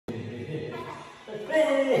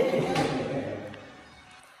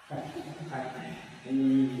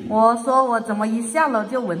我说我怎么一下楼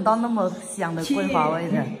就闻到那么香的桂花味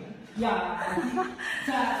的？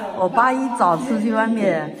我爸一早出去外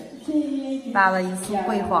面带了一束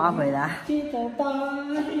桂花回来。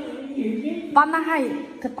爸，那还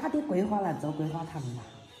去打点桂花来做桂花糖嘛？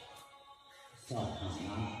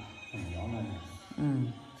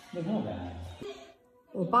嗯。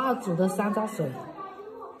我爸煮的山楂水，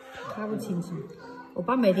看不清楚。我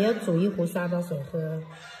爸每天要煮一壶山楂水喝。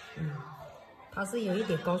他是有一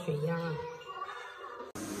点高血压。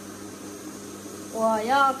我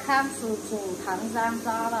要开始煮糖山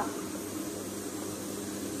楂了，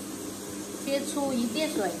切出一滴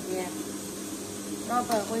水边，要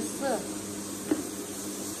不然会涩。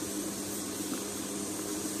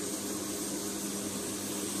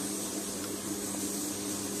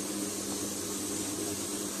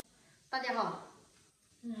大家好，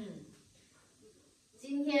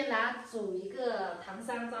今天来煮一个糖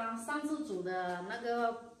山楂。上次煮的那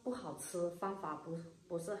个不好吃，方法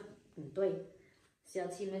不是很对，小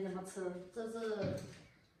七没怎么吃。这是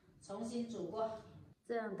重新煮过，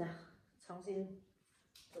这样的重新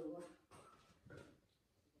煮过。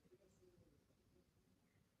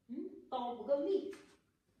刀不够力。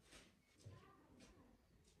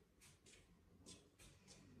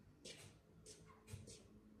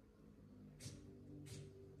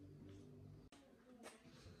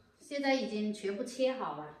现在已经全部切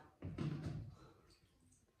好了，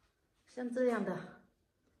像这样的，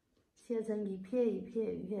切成一片一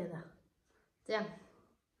片一片的，这样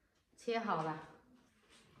切好了，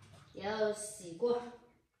然后洗过，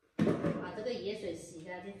把这个盐水洗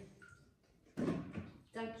干净，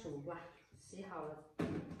这样煮吧。洗好了。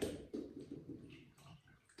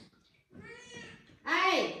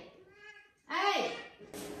哎，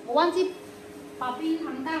我忘记把冰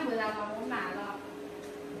糖带回来了，我买了。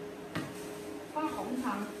放红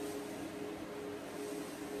糖，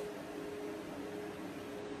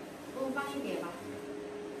多放一点吧，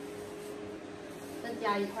再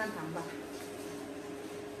加1块糖吧。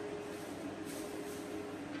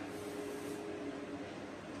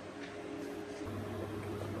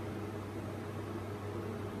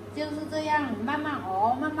就是这样，慢慢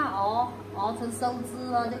熬，慢慢熬，熬成收汁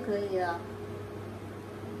了就可以了。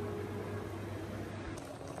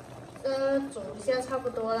煮一下差不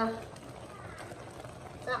多了。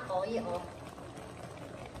再熬一熬，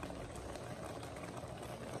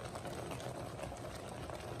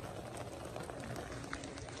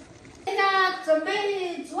现在准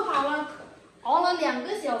备煮好了，熬了2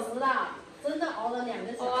个小时了，真的熬了2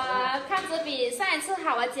个小时。哇，看着比上一次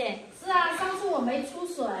好啊，姐。是啊，上次我没出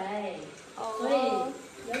水，所以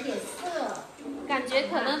有点涩，感觉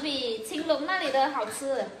可能比青龙那里的好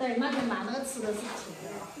吃。对，那边买那个吃的是苦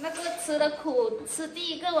的，那个吃的苦，吃第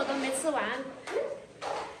一个我都没吃完。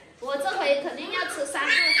我这回肯定要吃3个，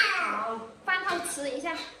好，饭后吃一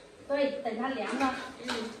下。对，等它凉了。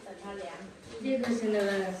等它凉。这个是那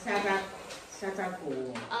个山楂果。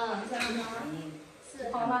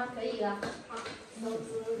是。好了，可以了。好，收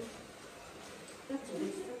汁。再煮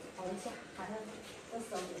一次，熬一下，还要再收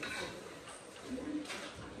点汁。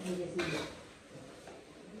那也是。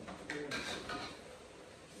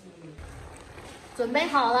准备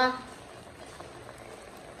好了，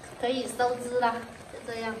可以收汁了，就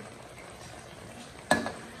这样。